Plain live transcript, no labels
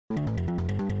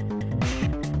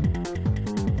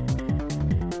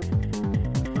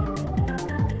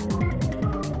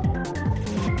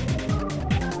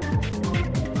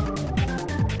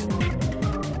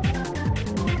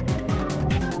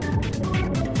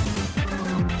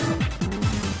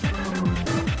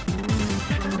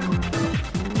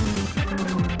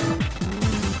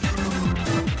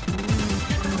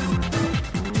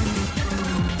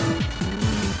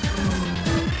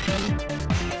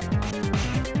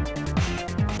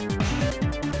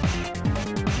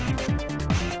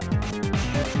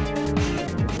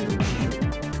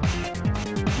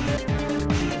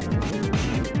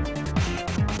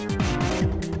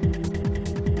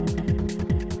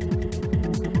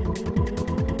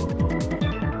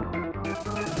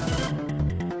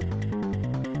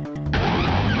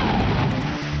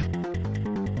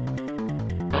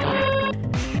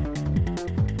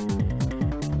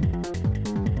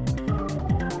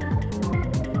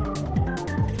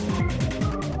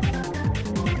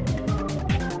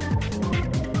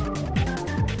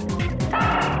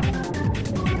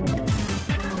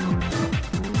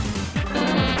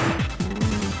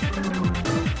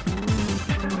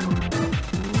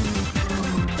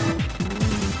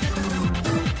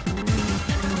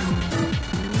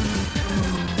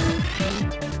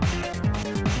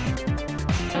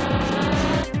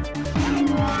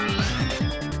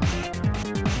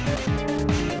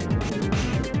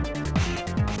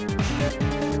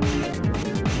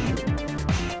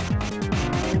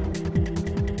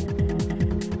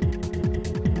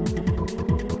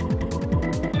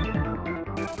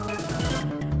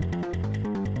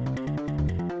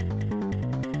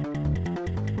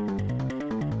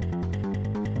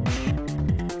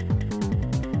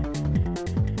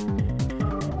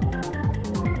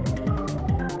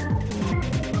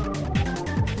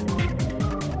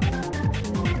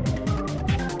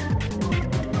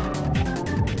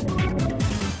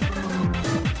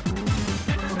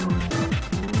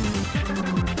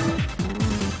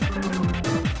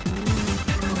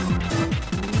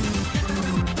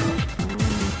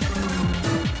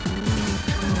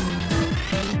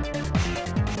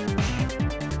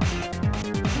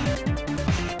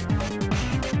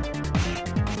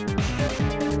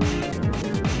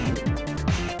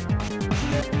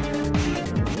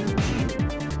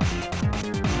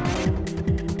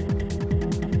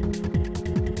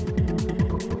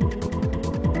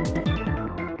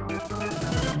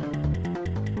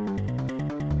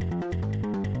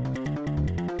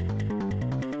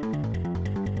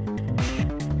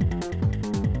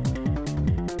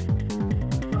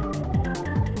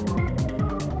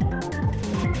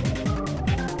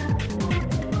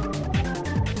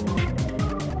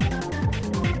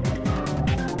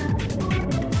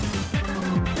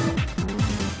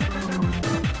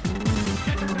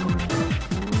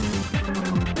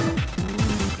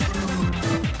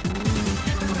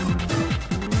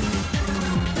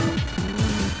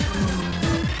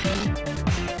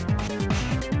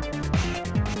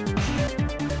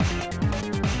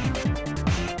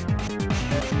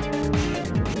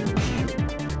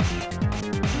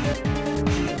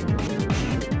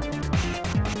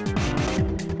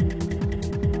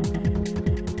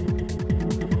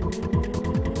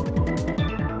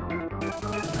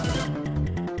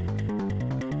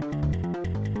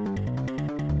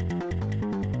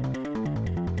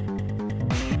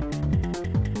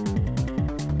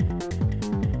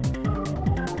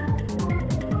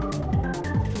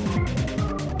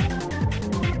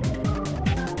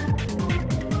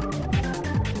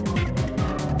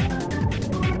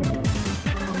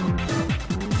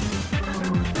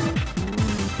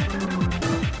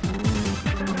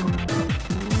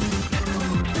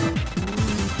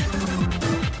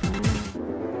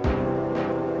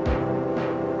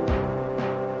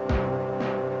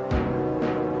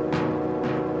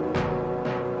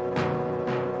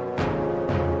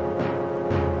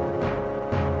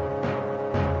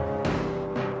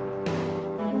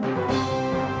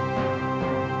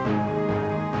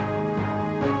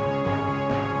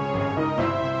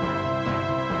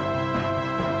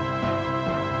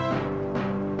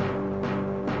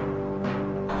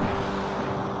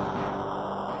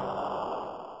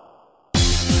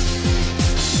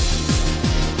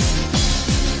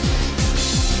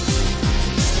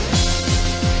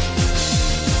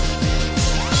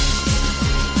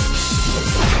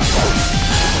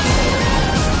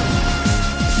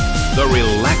The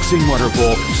relaxing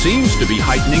waterfall seems to be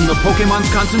heightening the Pokemon's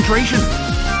concentration.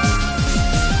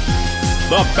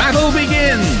 The battle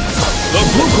begins! The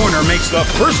blue corner makes the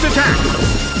first attack.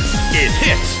 It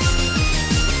hits.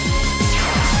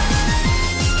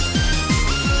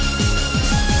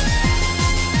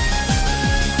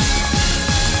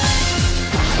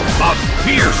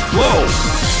 Fierce blow!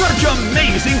 Such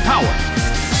amazing power!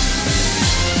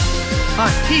 A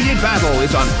heated battle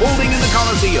is unfolding in the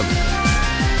Colosseum.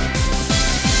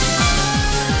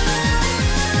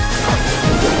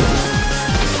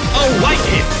 A light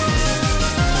hit!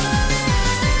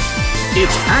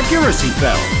 Its accuracy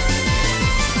fell.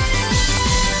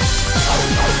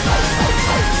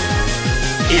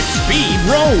 Its speed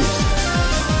rose.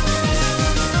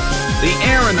 The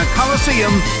air in the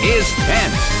Colosseum is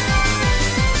tense.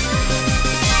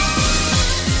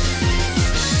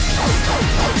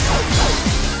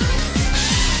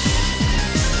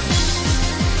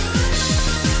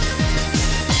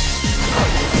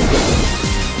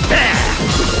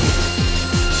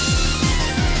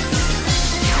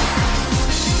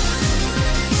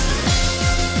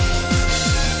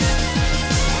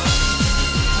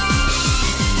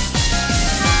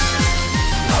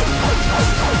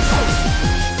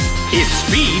 Its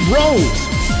speed rose.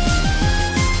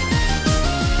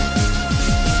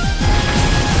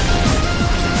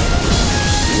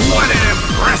 What an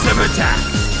impressive attack!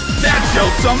 That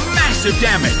dealt some massive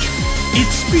damage.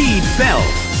 Its speed fell.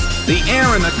 The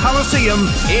air in the Colosseum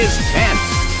is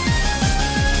tense.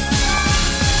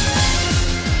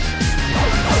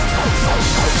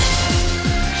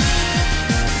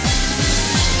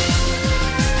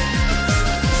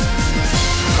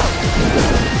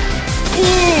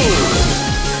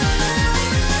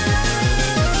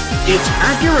 Its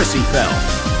accuracy fell.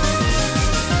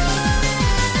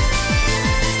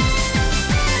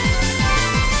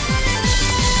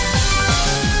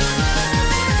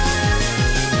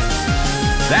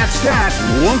 That stat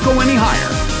won't go any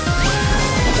higher.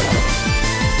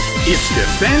 Its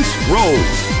defense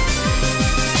rose.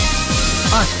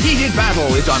 A heated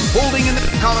battle is unfolding in the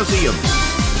Colosseum.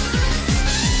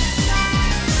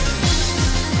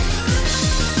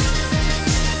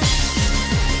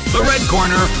 The red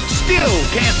corner still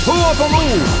can't pull off a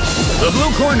move. The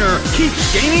blue corner keeps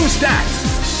gaining stats.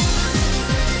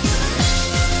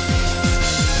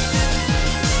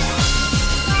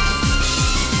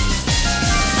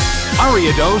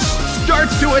 Ariados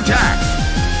starts to attack.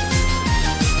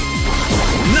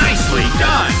 Nicely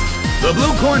done. The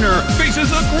blue corner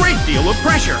faces a great deal of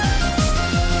pressure.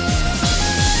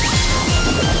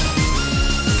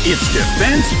 Its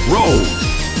defense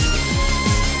rose.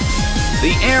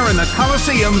 The air in the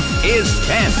Colosseum is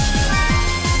tense.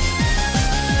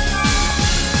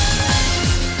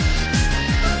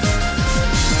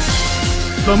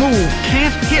 The move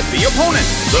can't hit the opponent.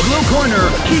 The blue corner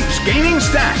keeps gaining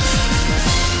stats.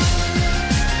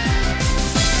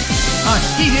 A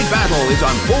heated battle is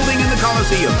unfolding in the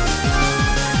Colosseum.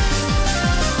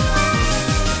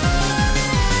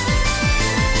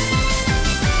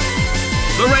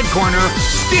 The red corner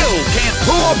still can't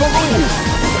pull off a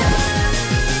move.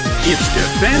 Its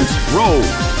defense rose.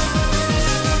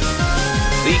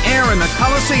 The air in the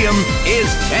Colosseum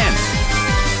is tense.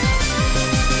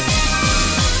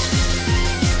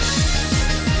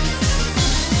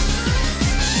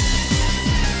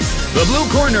 The blue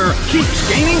corner keeps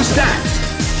gaining stats.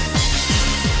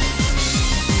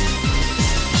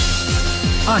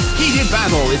 A heated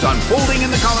battle is unfolding in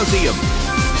the Colosseum.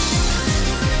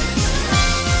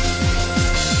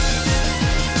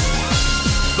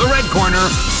 The red corner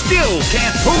still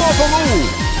can't pull off a move.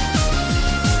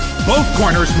 Both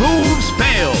corners' moves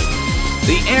failed.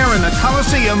 The air in the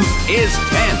Colosseum is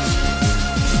tense.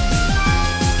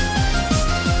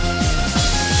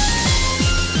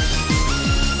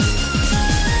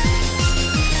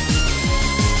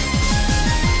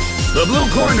 The blue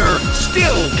corner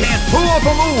still can't pull off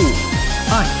a move.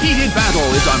 A heated battle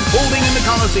is unfolding in the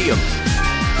Colosseum.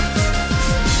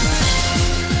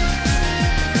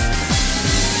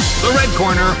 The red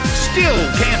corner still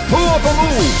can't pull off a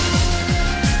move.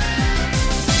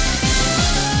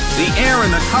 The air in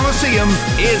the Colosseum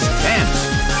is tense.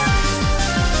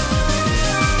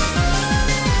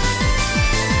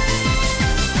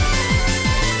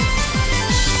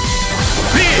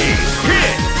 Big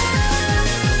hit!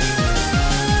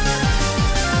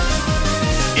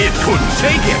 It couldn't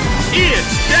take it.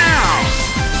 It's down!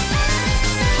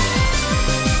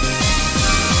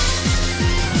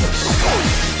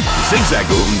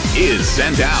 Zigzagoon is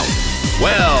sent out.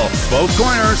 Well, both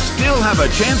corners still have a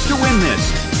chance to win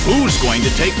this. Who's going to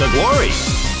take the glory?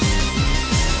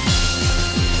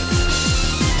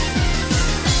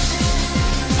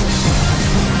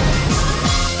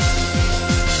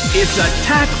 Its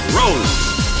attack rose.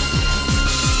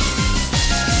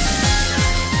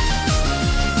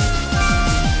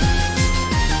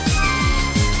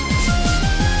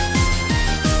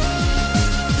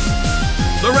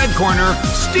 The The red corner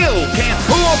still can't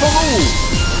pull off a move.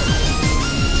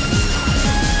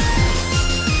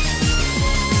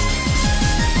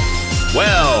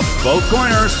 Well, both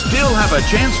corners still have a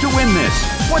chance to win this.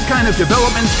 What kind of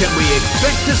developments can we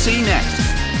expect to see next?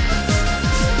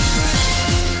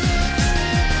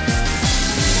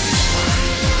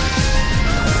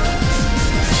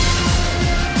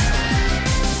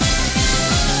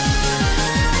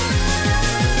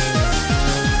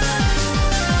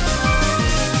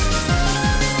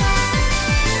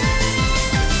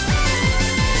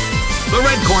 The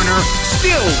red corner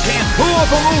still can't pull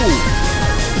off a move.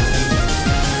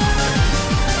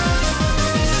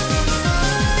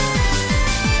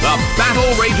 The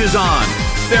battle rages on.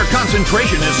 Their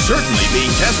concentration is certainly being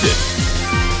tested.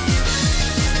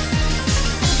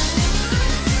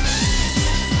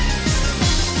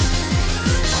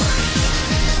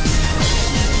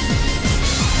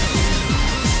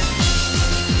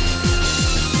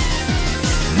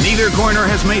 Neither corner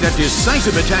has made a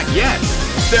decisive attack yet.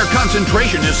 Their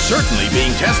concentration is certainly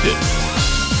being tested.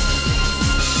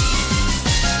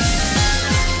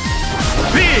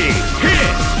 Big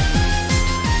hit!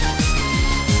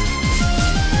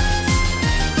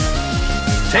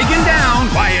 Taken down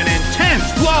by an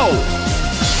intense blow.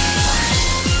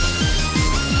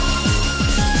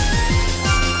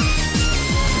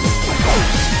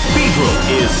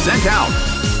 Beedrill is sent out.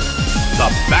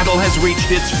 The battle has reached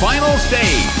its final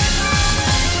stage.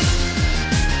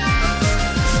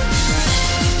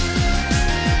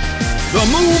 The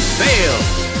move failed.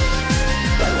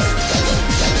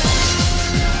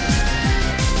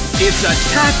 Its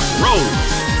attack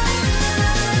rose.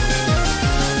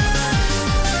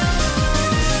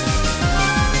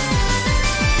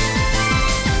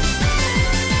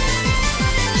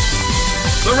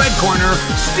 The red corner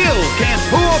still can't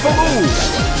pull off a move.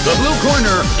 The blue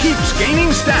corner keeps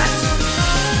gaining stats.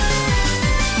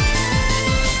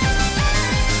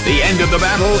 The end of the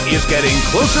battle is getting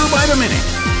closer by the minute.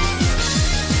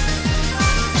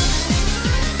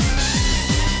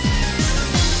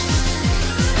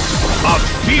 A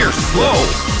fierce blow.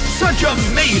 Such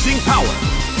amazing power.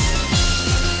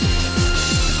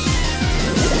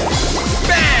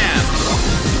 Bam!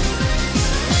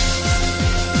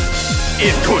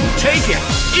 It couldn't take it.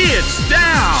 It's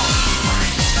down.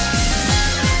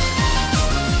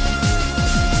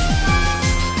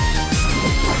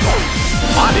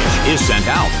 Oddish is sent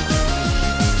out.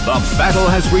 The battle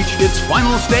has reached its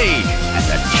final stage, and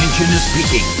the tension is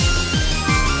peaking.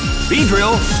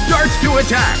 Beedrill starts to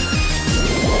attack.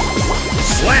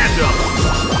 Slammed him.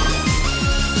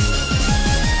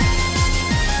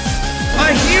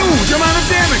 A huge amount of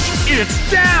damage. It's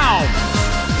down.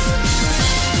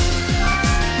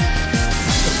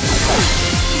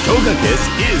 Togekiss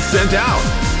is sent out.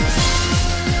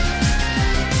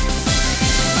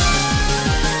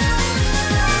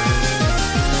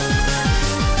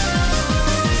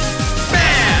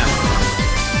 Bam!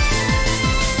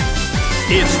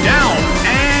 It's down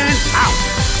and out.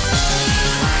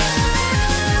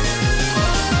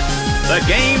 The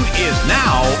game is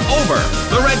now over.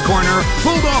 The red corner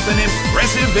pulled off an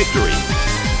impressive victory.